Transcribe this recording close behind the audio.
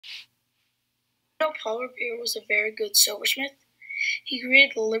Though Paul Revere was a very good silversmith, he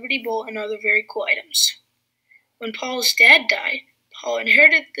created the Liberty Bowl and other very cool items. When Paul's dad died, Paul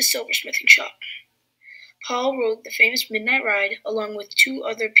inherited the silversmithing shop. Paul rode the famous Midnight Ride along with two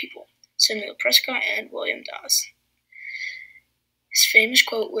other people, Samuel Prescott and William Dawes. His famous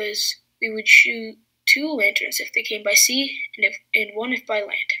quote was, "We would shoot 2 lanterns if they came by sea and one if by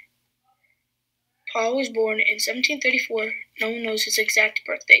land." Paul was born in 1734. No one knows his exact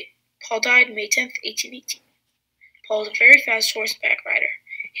birth date. Paul died May 10, 1818. Paul was a very fast horseback rider.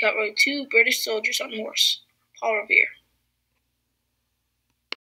 He outrode 2 British soldiers on horse. Paul Revere.